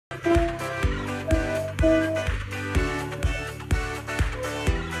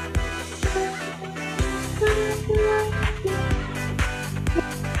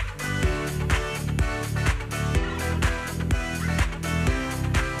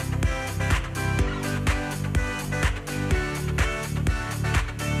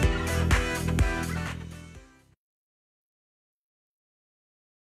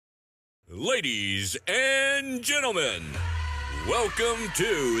Ladies and gentlemen, welcome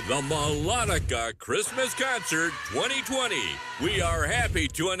to the Melodica Christmas Concert 2020. We are happy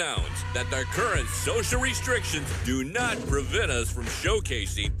to announce that the current social restrictions do not prevent us from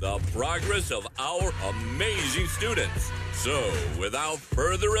showcasing the progress of our amazing students. So, without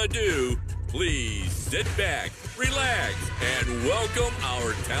further ado, please sit back, relax, and welcome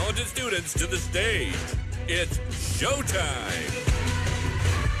our talented students to the stage. It's showtime!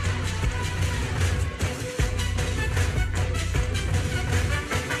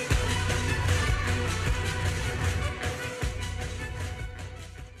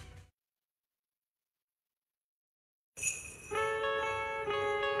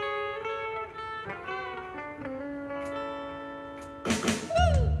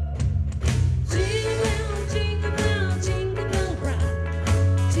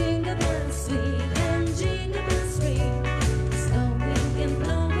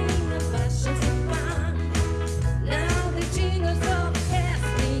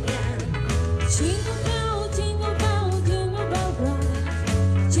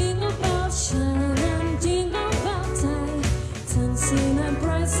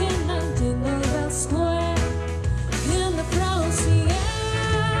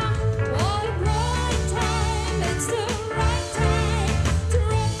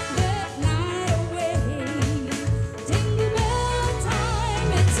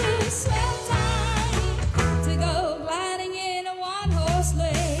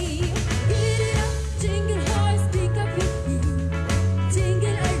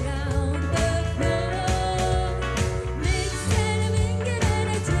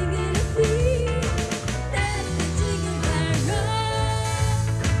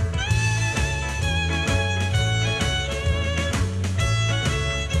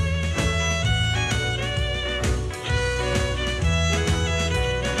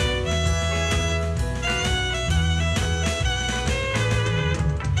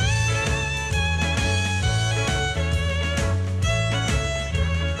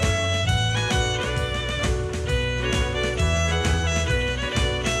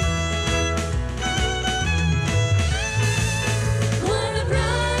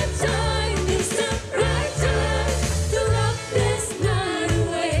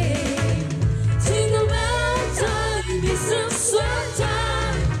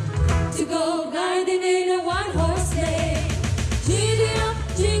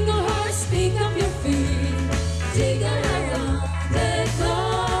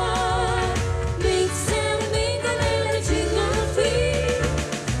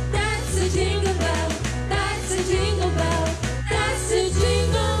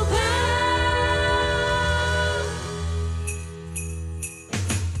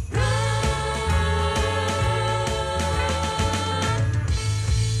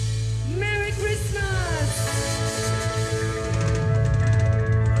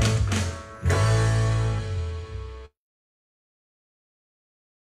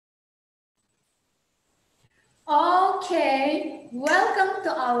 Okay, welcome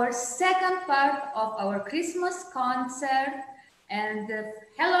to our second part of our Christmas concert. And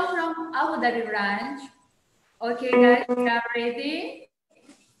hello from Abu Dhabi branch. Okay, guys, we are ready.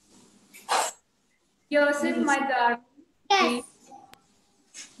 Yosef, my darling. Yes.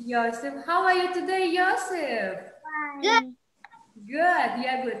 Yosef, how are you today, Yosef? Good. Good,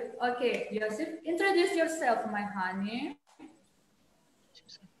 yeah, good. Okay, Yosef, introduce yourself, my honey.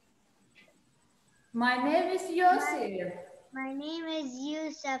 My name is Yosef. My name is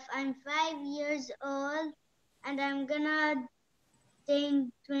Yusuf. I'm 5 years old and I'm gonna sing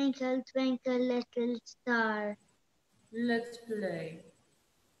Twinkle Twinkle Little Star. Let's play.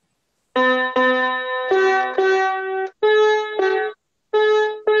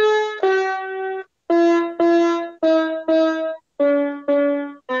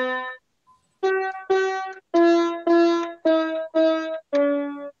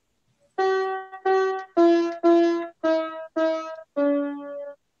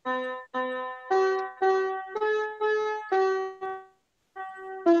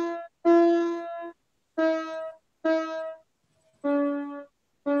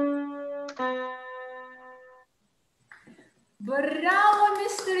 Bravo,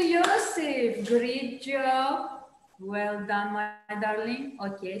 Mr. Yosef. Great job. Well done, my darling.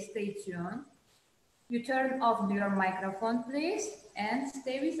 Okay, stay tuned. You turn off your microphone, please, and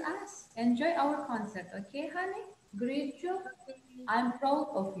stay with us. Enjoy our concert, okay, honey? Great job. I'm proud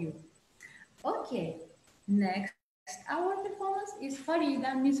of you. Okay, next, our performance is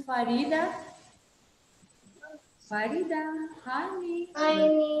Farida. Miss Farida. Farida, honey.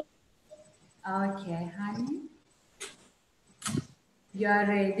 Honey. Okay, honey. You are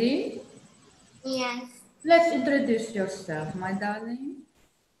ready? Yes. Let's introduce yourself, my darling.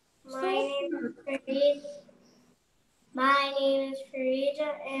 My name is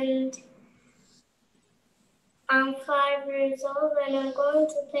Furjan, and I'm 5 years old, and I'm going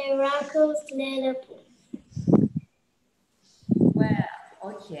to play Rocco's Little Pony. Well,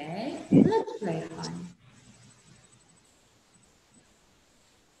 okay. Let's play, honey.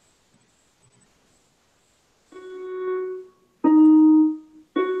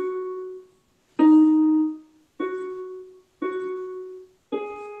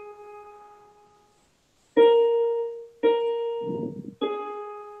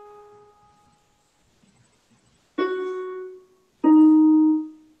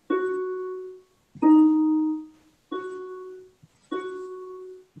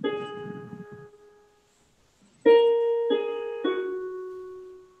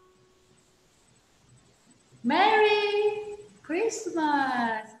 Merry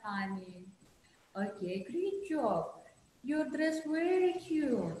Christmas, honey. Okay, great job. Your dress very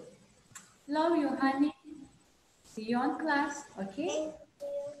cute. Love you, honey. See you on class, okay?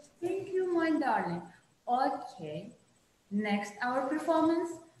 Thank you, my darling. Okay, next our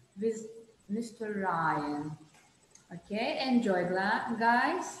performance with Mr. Ryan. Okay, enjoy,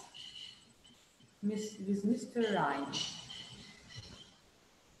 guys. With Mr. Ryan.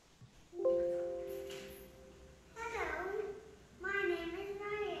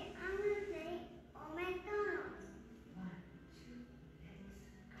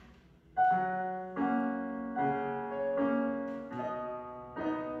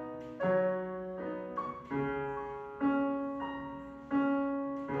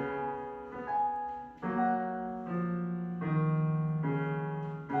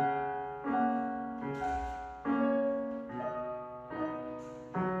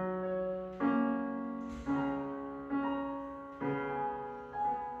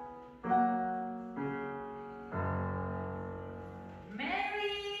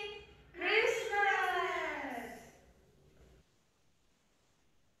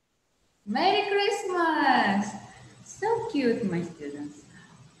 Merry Christmas! So cute, my students.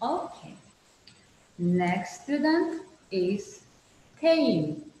 Okay. Next student is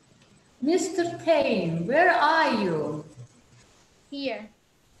Tame. Mr. Tame, where are you? Here.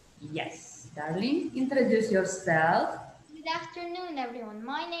 Yes, darling. Introduce yourself. Good afternoon, everyone.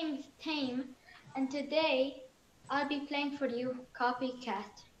 My name is Tame, and today I'll be playing for you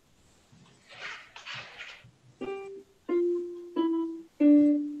Copycat.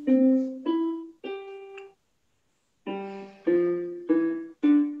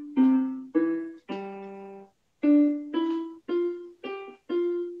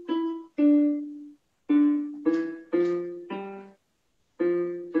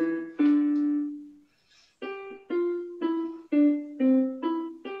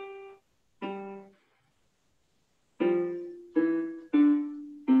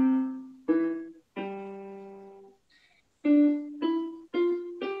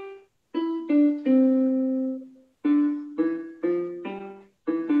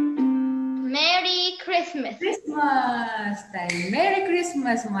 Christmas time. Merry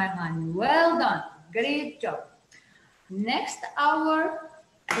Christmas, my honey. Well done. Great job. Next, our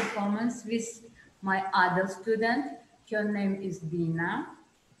performance with my other student. Her name is Dina.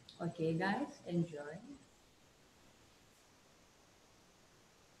 Okay, guys, enjoy.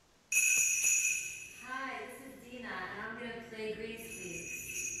 Hi, this is Dina, and I'm going to play Grease Please.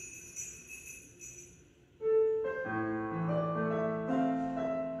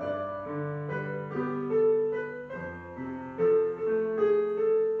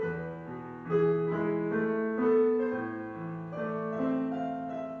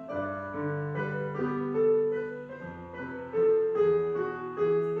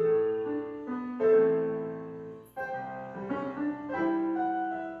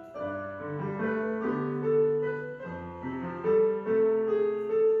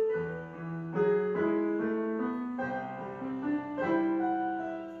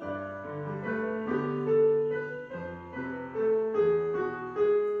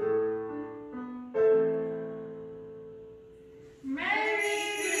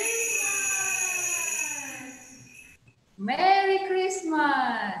 Merry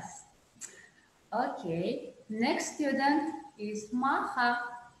Christmas! Okay, next student is Maha.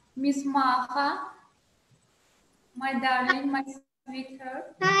 Miss Maha, my darling, my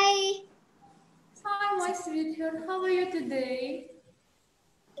sweetheart. Hi. Hi, my sweetheart. How are you today?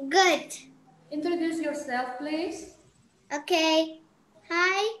 Good. Introduce yourself, please. Okay.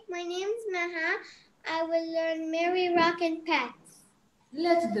 Hi, my name is Maha. I will learn Mary Rockin' Pets.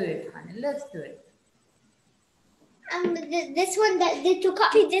 Let's do it, honey. Let's do it. This one, did you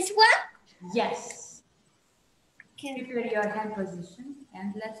copy this one? Yes. Prepare your hand position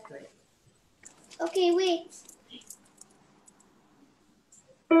and let's go. Okay, wait.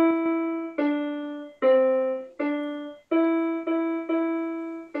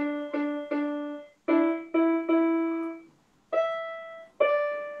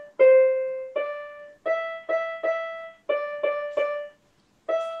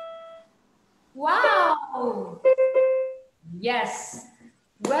 Wow! Yes.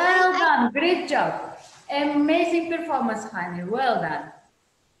 Well done. Great job. Amazing performance, honey. Well done.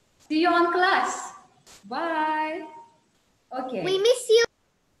 See you on class. Bye. Okay. We miss you.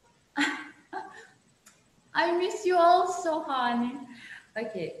 I miss you also, honey.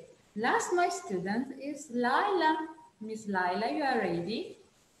 Okay. Last, my student is Laila. Miss Laila, you are ready?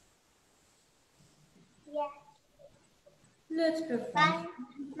 Yes. Let's perform.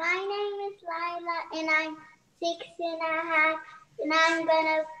 My name is Lila and I'm 6.5 and I'm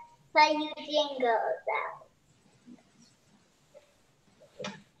gonna play you jingles out.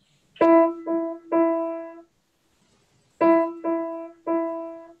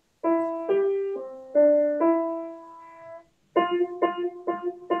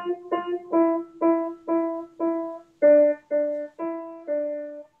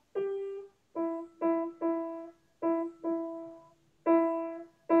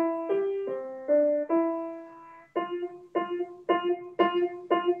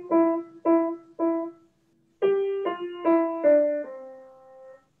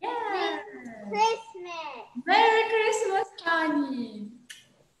 Christmas. Merry Christmas, honey.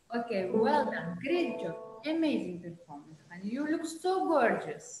 Okay, well done. Great job. Amazing performance, honey. You look so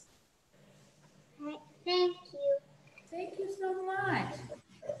gorgeous. Thank you. Thank you so much.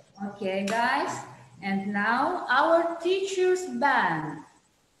 Okay, guys. And now our teacher's band.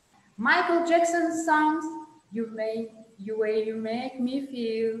 Michael Jackson songs, You Way You Make Me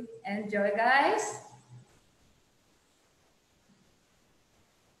Feel. Enjoy, guys.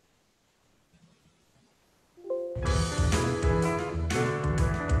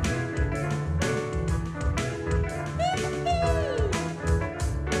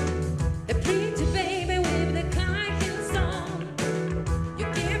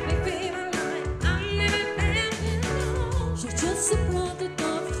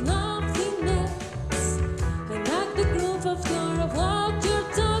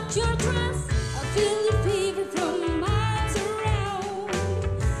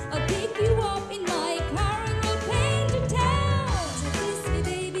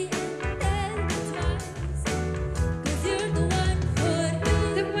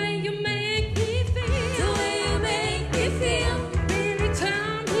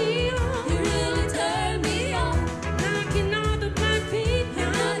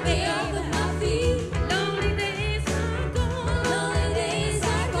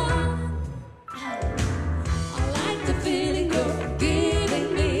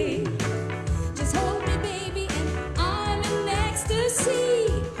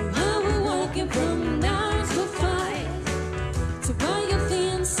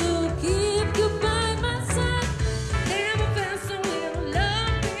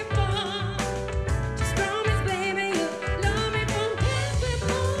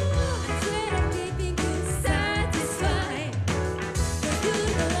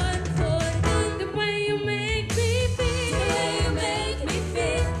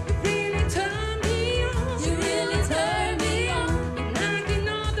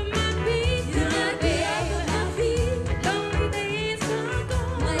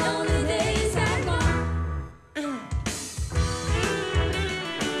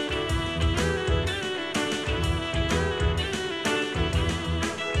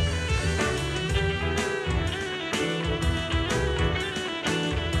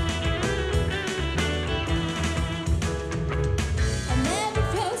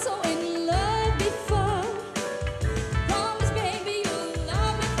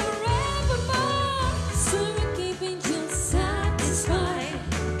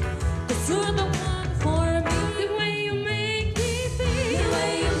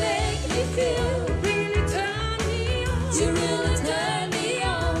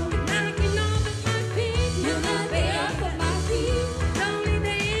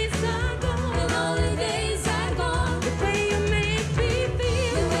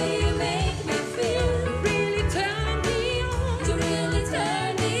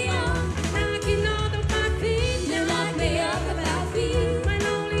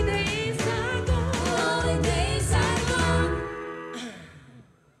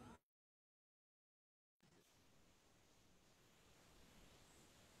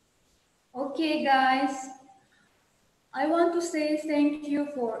 Okay, guys. I want to say thank you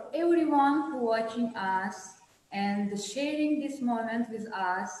for everyone who watching us and sharing this moment with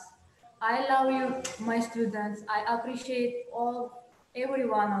us. I love you, my students. I appreciate every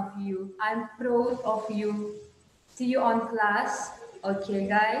one of you. I'm proud of you. See you on class. Okay,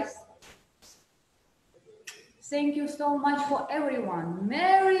 guys. Thank you so much for everyone.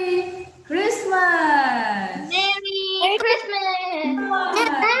 Merry Christmas! Merry Christmas!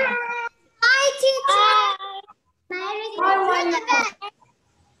 Bye, teacher. Merry Christmas.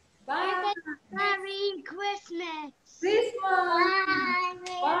 Bye. Merry Christmas. Christmas.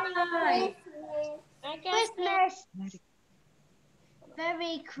 Bye. Bye. Christmas.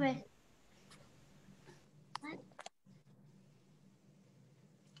 Merry Christmas.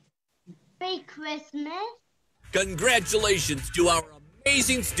 Merry Christmas. Congratulations to our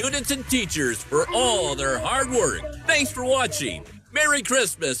amazing students and teachers for all their hard work. Thanks for watching. Merry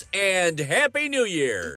Christmas and Happy New Year.